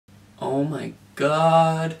Oh my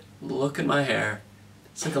god, look at my hair.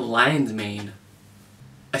 It's like a lion's mane.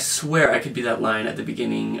 I swear I could be that lion at the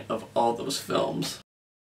beginning of all those films.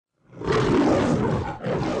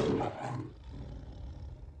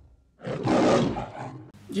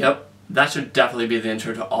 Yep, that should definitely be the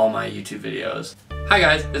intro to all my YouTube videos. Hi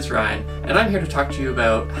guys, it's Ryan, and I'm here to talk to you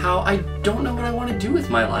about how I don't know what I want to do with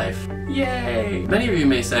my life. Yay! Many of you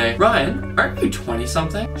may say, Ryan, aren't you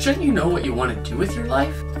 20-something? Shouldn't you know what you want to do with your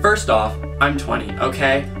life? First off, I'm 20,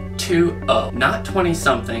 okay? 2-0. Not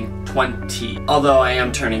 20-something, 20. Although I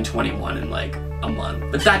am turning 21 in like a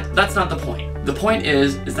month. But that's not the point. The point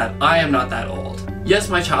is that I am not that old. Yes,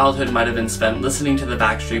 my childhood might have been spent listening to the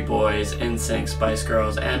Backstreet Boys, NSYNC, Spice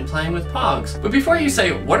Girls, and playing with Pogs. But before you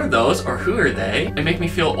say, what are those or who are they, and make me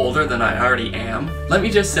feel older than I already am, let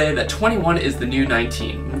me just say that 21 is the new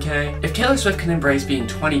 19, okay? If Taylor Swift can embrace being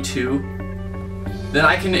 22, then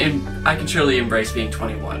I can surely embrace being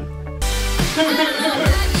 21.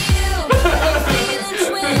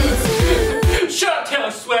 Shut up,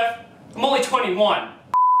 Taylor Swift! I'm only 21!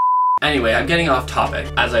 Anyway, I'm getting off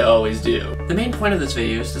topic, as I always do. The main point of this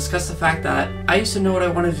video is to discuss the fact that I used to know what I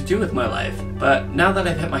wanted to do with my life, but now that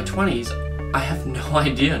I've hit my 20s, I have no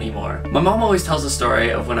idea anymore. My mom always tells the story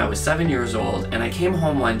of when I was 7 years old and I came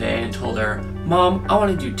home one day and told her, Mom, I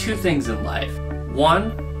want to do 2 things in life.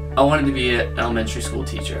 One, I wanted to be an elementary school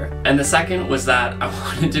teacher. And the second was that I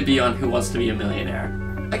wanted to be on Who Wants to Be a Millionaire.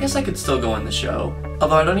 I guess I could still go on the show,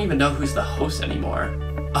 although I don't even know who's the host anymore.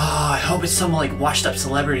 Oh, I hope it's some like washed up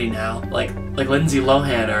celebrity now, like Lindsay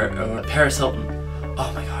Lohan or Paris Hilton. Oh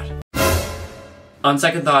my god. On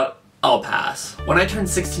second thought, I'll pass. When I turned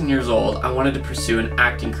 16 years old, I wanted to pursue an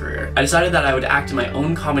acting career. I decided that I would act in my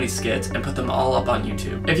own comedy skits and put them all up on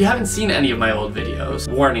YouTube. If you haven't seen any of my old videos,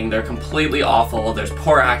 warning, they're completely awful, there's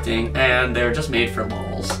poor acting, and they're just made for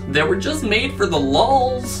lulz. They were just made for the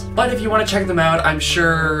lulz! But if you want to check them out, I'm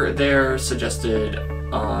sure they're suggested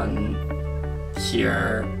on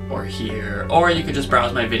here, or you could just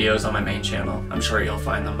browse my videos on my main channel. I'm sure you'll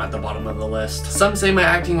find them at the bottom of the list. Some say my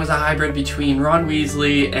acting was a hybrid between Ron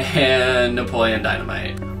Weasley and Napoleon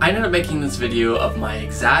Dynamite. I ended up making this video of my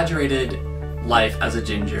exaggerated life as a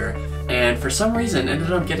ginger, and for some reason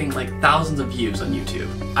ended up getting like thousands of views on YouTube.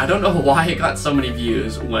 I don't know why it got so many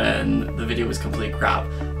views when the video was complete crap,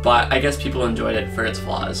 but I guess people enjoyed it for its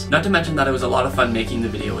flaws. Not to mention that it was a lot of fun making the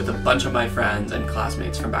video with a bunch of my friends and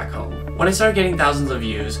classmates from back home. When I started getting thousands of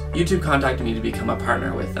views, YouTube contacted me to become a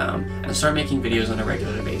partner with them and start making videos on a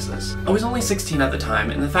regular basis. I was only 16 at the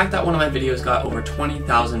time, and the fact that one of my videos got over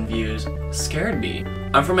 20,000 views scared me.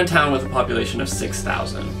 I'm from a town with a population of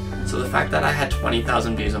 6,000, so the fact that I had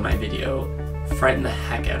 20,000 views on my video frightened the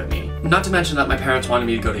heck out of me. Not to mention that my parents wanted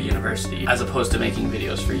me to go to university, as opposed to making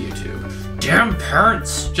videos for YouTube. Damn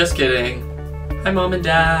parents! Just kidding. Hi Mom and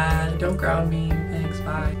Dad, don't ground me. Thanks,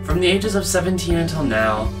 bye. From the ages of 17 until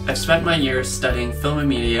now, I've spent my years studying film and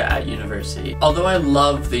media at university. Although I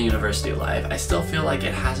love the university life, I still feel like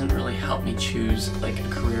it hasn't really helped me choose like a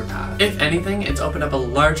career path. If anything, it's opened up a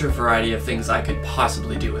larger variety of things I could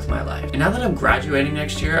possibly do with my life. And now that I'm graduating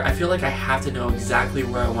next year, I feel like I have to know exactly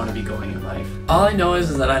where I want to be going in life. All I know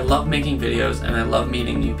is that I love making videos and I love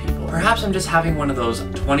meeting new people. Perhaps I'm just having one of those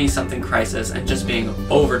 20-something crises and just being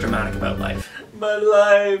over dramatic about life. My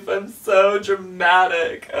life, I'm so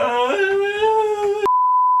dramatic.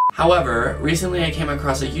 However, recently I came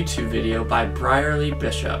across a YouTube video by RyanThomasWoods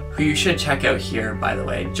Bishop, who you should check out here, by the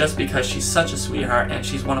way, just because she's such a sweetheart and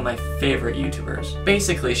she's one of my favorite YouTubers.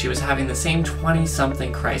 Basically, she was having the same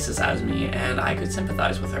 20-something crisis as me, and I could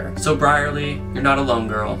sympathize with her. So RyanThomasWoods, you're not alone,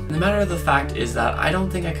 girl. And the matter of the fact is that I don't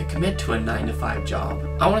think I could commit to a 9-to-5 job.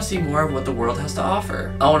 I want to see more of what the world has to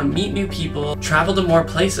offer. I want to meet new people, travel to more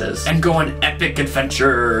places, and go on epic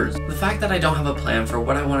adventures. The fact that I don't have a plan for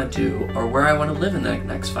what I want to do or where I want to live in the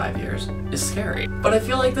next 5 years is scary. But I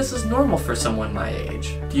feel like this is normal for someone my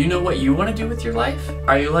age. Do you know what you want to do with your life?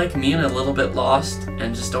 Are you like me and a little bit lost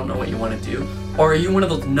and just don't know what you want to do? Or are you one of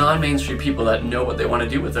those non-mainstream people that know what they want to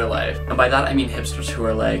do with their life? And by that I mean hipsters who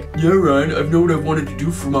are like, yeah Ryan, I've known what I've wanted to do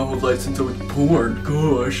for my whole life since I was born,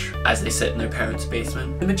 gosh. As they sit in their parents'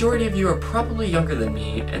 basement. The majority of you are probably younger than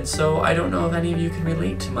me, and so I don't know if any of you can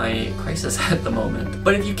relate to my crisis at the moment.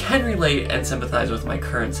 But if you can relate and sympathize with my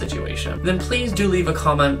current situation, then please do leave a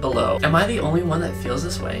comment below. Am I the only one that feels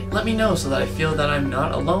this way? Let me know so that I feel that I'm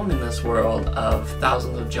not alone in this world of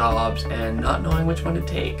thousands of jobs and not knowing which one to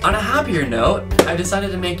take. On a happier note, I've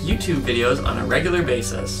decided to make YouTube videos on a regular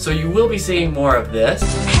basis, so you will be seeing more of this.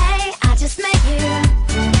 Hey, I just met you,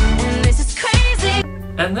 and this is crazy.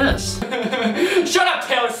 And this. Shut up,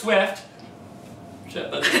 Taylor Swift!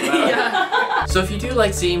 Shit, that's yeah. So if you do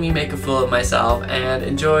like seeing me make a fool of myself and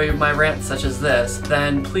enjoy my rants such as this,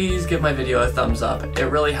 then please give my video a thumbs up. It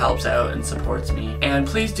really helps out and supports me. And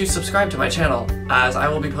please do subscribe to my channel, as I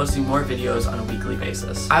will be posting more videos on a weekly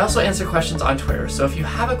basis. I also answer questions on Twitter, so if you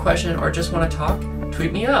have a question or just want to talk,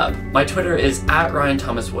 tweet me up. My Twitter is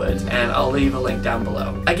 @RyanThomasWoods, and I'll leave a link down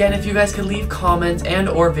below. Again, if you guys could leave comments and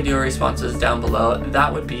or video responses down below,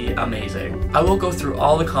 that would be amazing. I will go through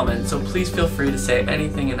all the comments, so please feel free to say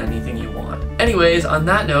anything and anything you want. Anyways, on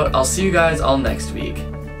that note, I'll see you guys all next week.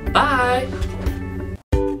 Bye!